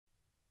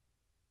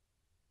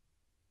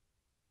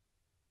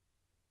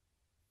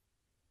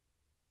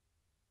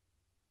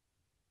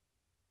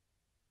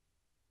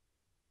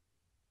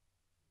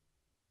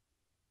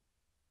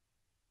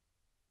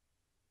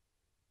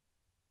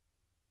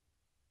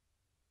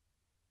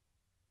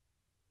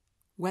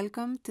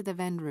Welcome to the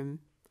Venn Room,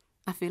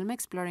 a film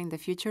exploring the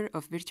future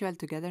of virtual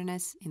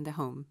togetherness in the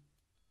home.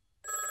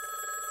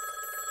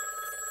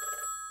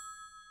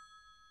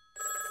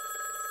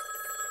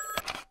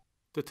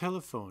 The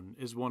telephone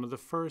is one of the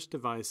first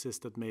devices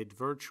that made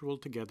virtual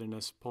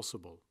togetherness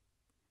possible.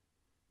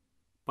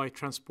 By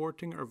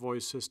transporting our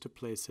voices to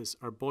places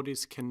our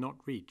bodies cannot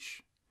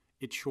reach,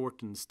 it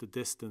shortens the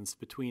distance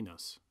between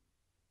us.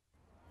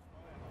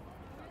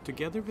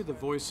 Together with the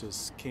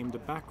voices came the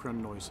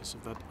background noises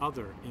of that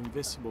other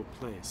invisible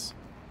place,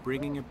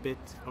 bringing a bit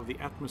of the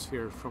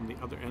atmosphere from the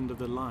other end of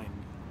the line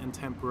and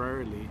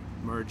temporarily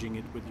merging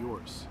it with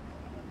yours.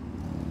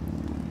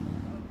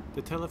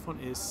 The telephone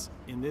is,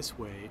 in this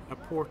way, a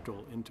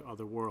portal into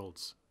other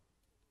worlds.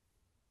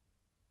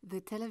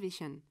 The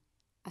television,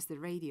 as the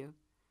radio,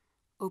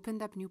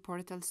 opened up new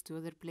portals to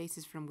other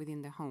places from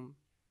within the home,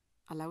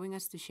 allowing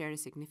us to share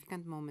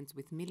significant moments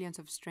with millions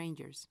of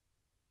strangers.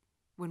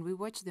 When we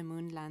watch the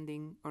moon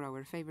landing or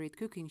our favorite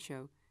cooking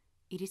show,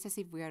 it is as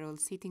if we are all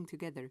sitting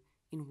together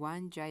in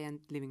one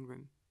giant living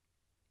room.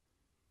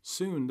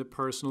 Soon the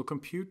personal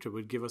computer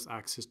would give us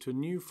access to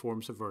new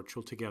forms of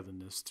virtual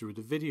togetherness through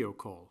the video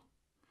call,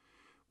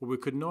 where we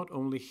could not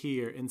only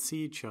hear and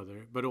see each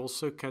other, but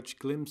also catch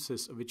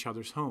glimpses of each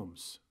other's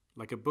homes,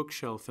 like a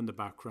bookshelf in the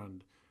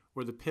background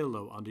or the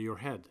pillow under your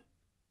head.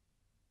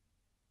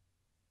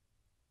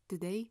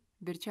 Today,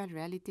 virtual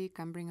reality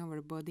can bring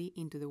our body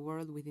into the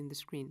world within the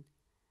screen.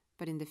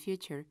 But in the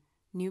future,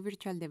 new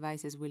virtual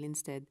devices will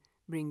instead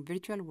bring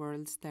virtual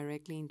worlds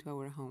directly into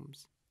our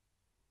homes.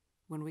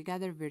 When we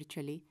gather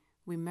virtually,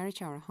 we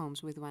merge our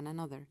homes with one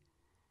another.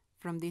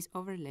 From this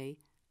overlay,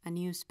 a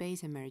new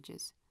space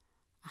emerges,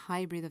 a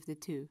hybrid of the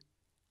two,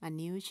 a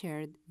new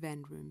shared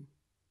Venn room.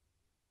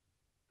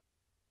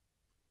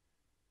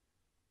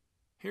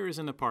 Here is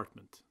an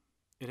apartment.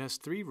 It has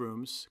 3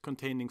 rooms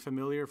containing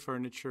familiar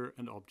furniture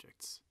and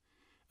objects.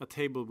 A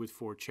table with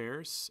 4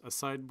 chairs, a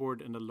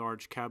sideboard and a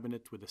large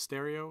cabinet with a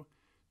stereo,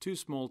 2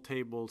 small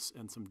tables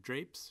and some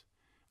drapes,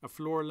 a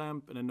floor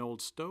lamp and an old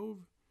stove,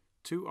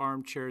 2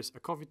 armchairs, a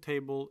coffee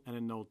table and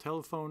an old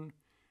telephone,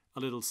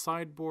 a little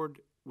sideboard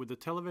with a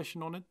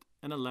television on it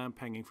and a lamp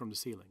hanging from the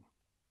ceiling.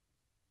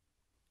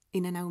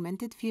 In an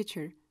augmented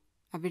future,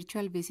 a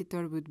virtual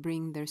visitor would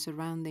bring their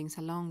surroundings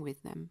along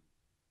with them.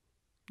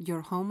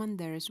 Your home and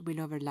theirs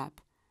will overlap,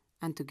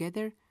 and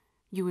together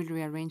you will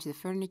rearrange the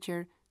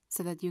furniture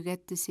so that you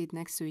get to sit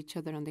next to each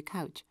other on the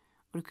couch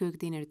or cook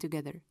dinner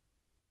together.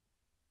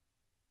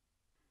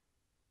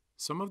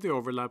 Some of the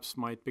overlaps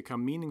might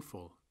become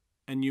meaningful,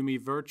 and you may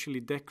virtually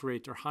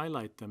decorate or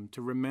highlight them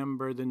to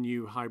remember the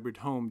new hybrid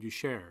home you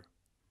share.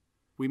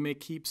 We may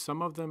keep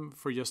some of them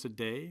for just a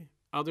day,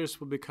 others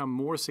will become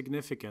more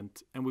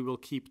significant, and we will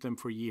keep them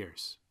for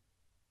years.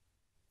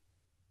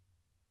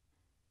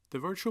 The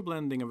virtual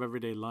blending of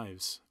everyday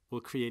lives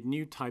will create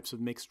new types of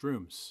mixed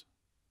rooms.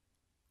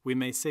 We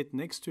may sit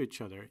next to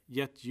each other,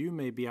 yet you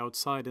may be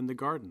outside in the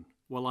garden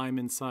while I'm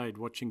inside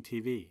watching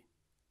TV.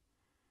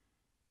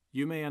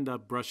 You may end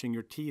up brushing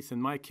your teeth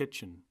in my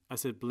kitchen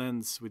as it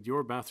blends with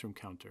your bathroom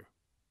counter.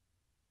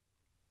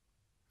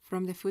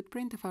 From the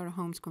footprint of our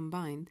homes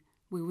combined,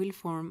 we will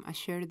form a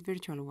shared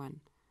virtual one,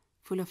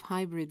 full of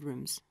hybrid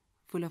rooms,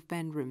 full of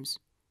Venn rooms,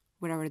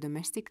 where our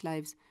domestic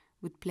lives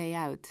would play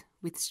out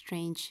with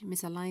strange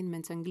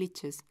misalignments and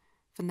glitches,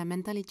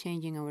 fundamentally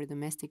changing our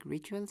domestic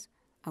rituals,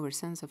 our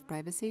sense of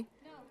privacy,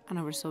 and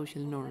our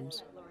social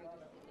norms.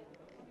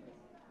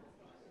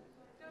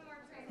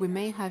 We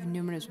may have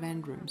numerous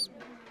Venn rooms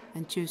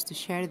and choose to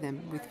share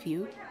them with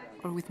few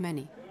or with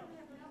many,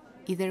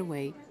 either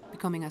way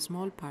becoming a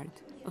small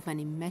part of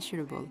an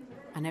immeasurable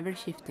and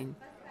ever-shifting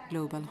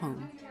global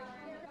home.